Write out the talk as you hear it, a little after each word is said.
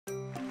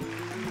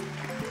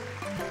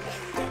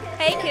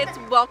Hey kids,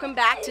 welcome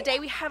back. Today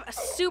we have a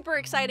super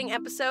exciting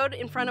episode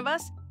in front of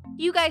us.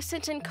 You guys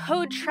sent in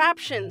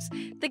codetraptions.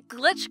 The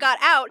glitch got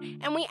out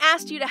and we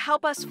asked you to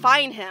help us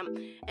find him.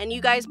 And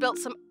you guys built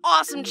some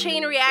awesome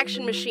chain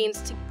reaction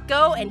machines to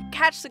go and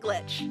catch the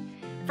glitch.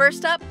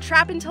 First up,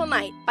 Trap Until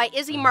Night by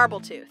Izzy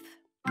Marbletooth.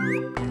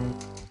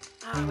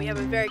 We have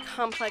a very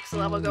complex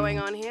level going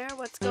on here.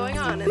 What's going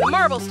on? And the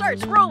marble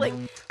starts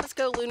rolling. Let's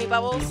go, Looney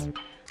Bubbles.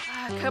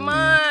 Come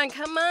on,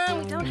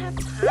 we don't have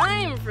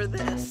time for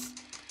this.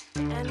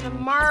 And the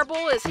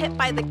marble is hit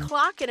by the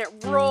clock and it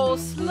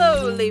rolls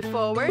slowly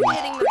forward,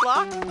 hitting the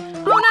block.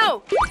 Oh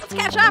no, let's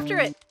catch after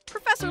it.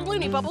 Professor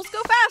Looney Bubbles,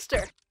 go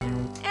faster.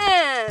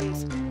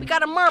 And we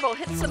got a marble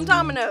hit some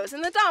dominoes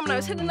and the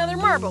dominoes hit another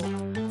marble.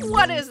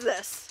 What is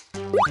this?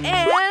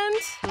 And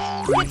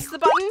hits the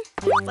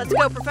button. Let's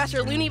go,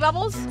 Professor Looney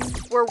Bubbles.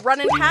 We're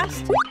running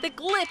past. The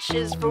glitch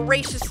is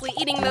voraciously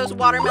eating those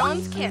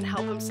watermelons. Can't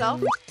help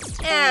himself.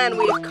 And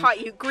we've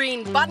caught you,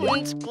 green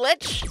buttons,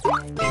 glitch.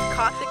 We've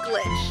caught the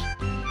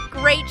glitch.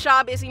 Great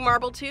job, Izzy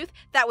Marbletooth.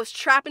 That was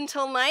Trap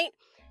Until Night.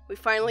 We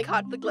finally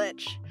caught the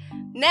glitch.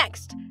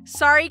 Next,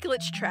 Sorry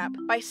Glitch Trap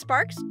by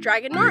Sparks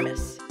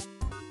Dragonnormous.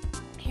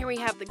 Here we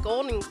have the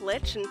golden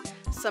glitch and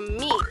some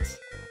meat.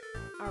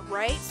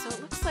 Alright, so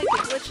it looks like the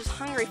glitch is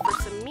hungry for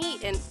some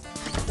meat and...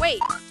 Wait,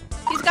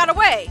 he's got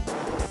away!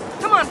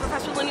 Come on,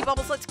 Professor Looney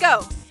Bubbles, let's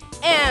go!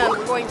 And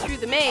we're going through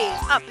the maze,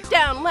 up,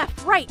 down,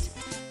 left, right!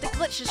 The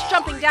glitch is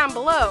jumping down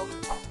below.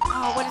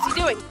 Oh, what is he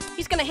doing?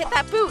 He's gonna hit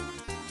that boot!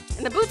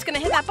 And the boot's gonna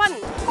hit that button!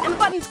 And the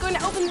button's going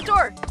to open the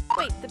door!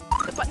 Wait,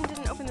 the button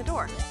didn't open the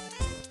door.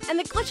 And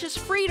the glitch is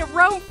free to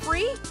roam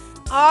free?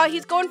 Oh,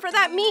 he's going for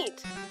that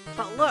meat!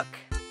 But look,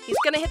 he's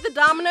gonna hit the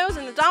dominoes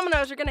and the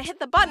dominoes are gonna hit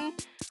the button.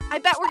 I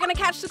bet we're gonna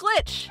catch the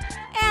glitch.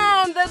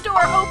 And the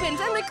door opens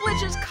and the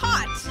glitch is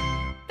caught.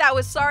 That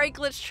was Sorry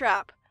Glitch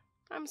Trap.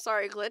 I'm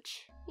sorry,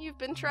 glitch. You've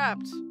been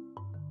trapped.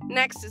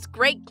 Next is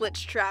Great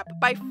Glitch Trap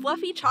by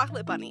Fluffy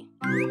Chocolatebunny.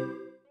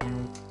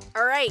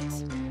 Alright,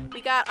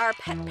 we got our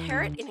pet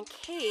parrot in a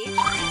cage.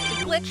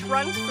 The glitch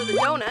runs for the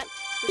donut,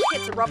 which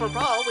hits a rubber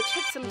ball, which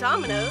hits some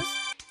dominoes,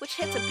 which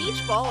hits a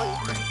beach ball, and...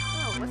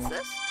 Oh, what's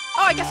this?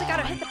 Oh, I guess I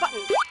gotta hit the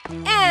button.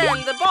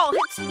 And the ball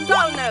hits some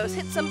dominoes,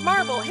 hits some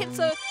marble, hits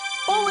a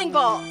bowling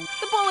ball.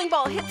 The bowling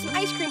ball hits an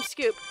ice cream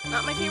scoop.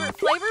 Not my favorite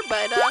flavor,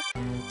 but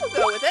we'll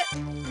go with it.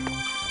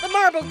 The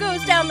marble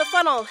goes down the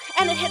funnel,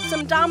 and it hits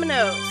some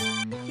dominoes.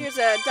 Here's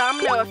a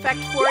domino effect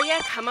for you.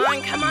 Come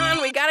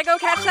on, we gotta go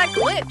catch that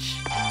glitch.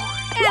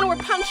 And we're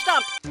punched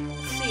up.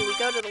 Let's see, we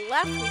go to the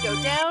left, we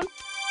go down.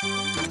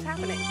 What's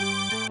happening?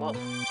 Well,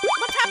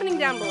 what's happening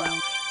down below?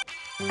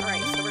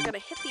 Alright, so we're gonna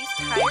hit these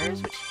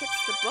tires, which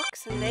hits the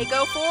books, and they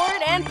go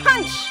forward and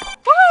punch!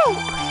 Woo!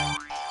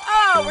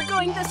 Oh, we're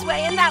going this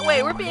way and that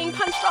way. We're being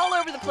punched all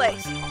over the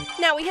place.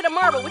 Now we hit a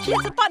marble, which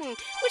hits a button,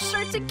 which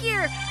starts a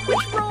gear,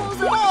 which rolls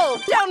a ball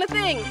down a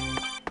thing.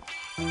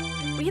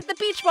 We hit the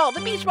beach ball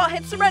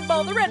hits the red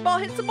ball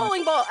hits the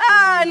bowling ball.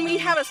 And we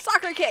have a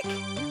soccer kick.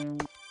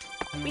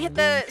 We hit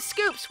the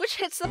scoops, which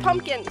hits the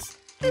pumpkins.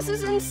 This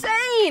is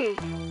insane!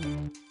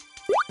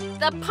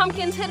 The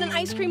pumpkins hit an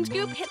ice cream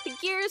scoop, hit the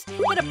gears,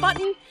 hit a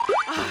button.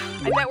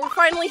 I bet we're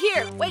finally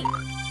here. Wait,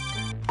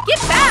 get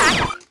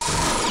back!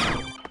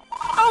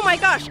 Oh my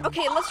gosh,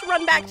 okay, let's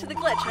run back to the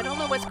glitch. I don't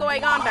know what's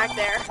going on back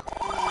there.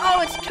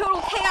 Oh, it's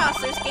total chaos.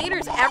 There's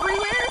gators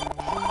everywhere.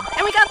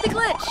 And we got the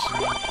glitch.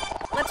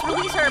 Let's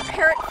release our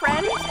parrot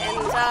friend and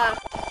we caught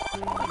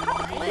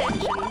the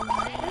glitch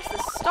and there's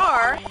the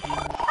star.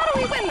 How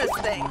do we win this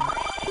thing?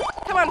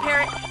 Come on,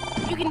 parrot.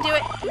 You can do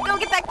it. Go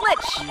get that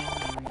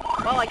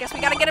glitch. Well, I guess we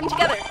gotta get them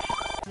together.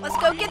 Let's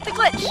go get the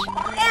glitch.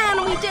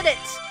 And we did it.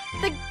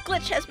 The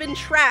glitch has been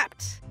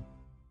trapped.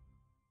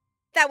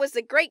 That was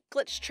the Great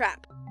Glitch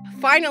Trap.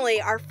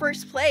 Finally, our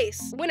first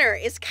place winner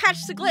is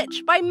Catch the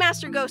Glitch by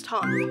Master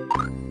Ghosthonk.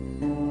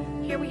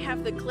 Here we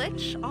have the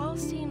glitch. All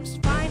seems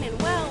fine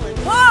and well, and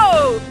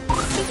whoa!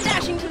 He's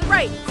dashing to the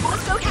right.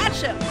 Let's go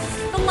catch him.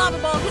 The lava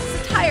ball hits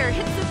the tire,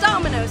 hits the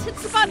dominoes,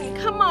 hits the button.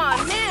 Come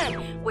on,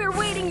 man. We're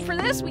waiting for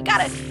this. We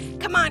gotta,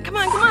 come on.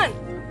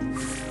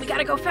 We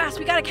gotta go fast.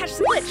 We gotta catch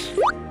the glitch.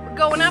 We're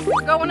going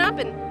up,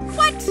 and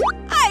what?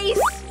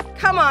 Ice!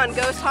 Come on,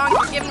 Ghosthonk,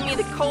 you're giving me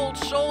the cold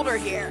shoulder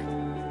here.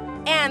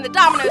 And the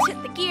dominoes hit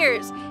the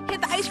gears,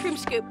 hit the ice cream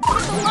scoop, hit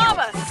the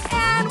lava,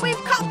 and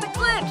we've caught the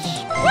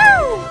glitch!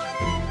 Woo!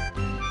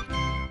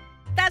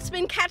 That's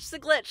been Catch the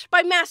Glitch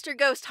by Master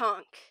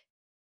Ghosthonk.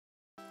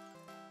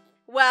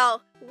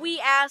 Well,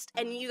 we asked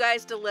and you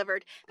guys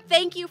delivered.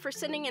 Thank you for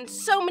sending in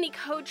so many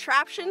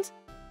codetraptions.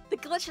 The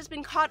glitch has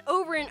been caught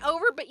over and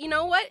over, but you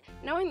know what?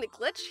 Knowing the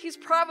glitch, he's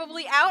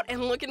probably out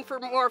and looking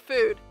for more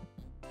food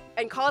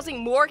and causing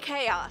more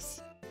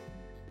chaos.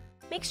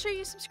 Make sure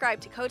you subscribe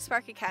to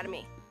CodeSpark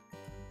Academy.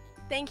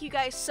 Thank you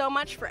guys so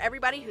much for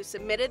everybody who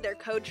submitted their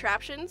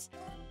codetraptions.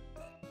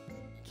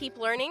 Keep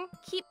learning,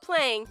 keep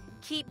playing,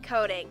 keep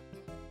coding.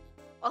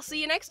 I'll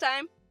see you next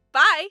time.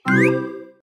 Bye!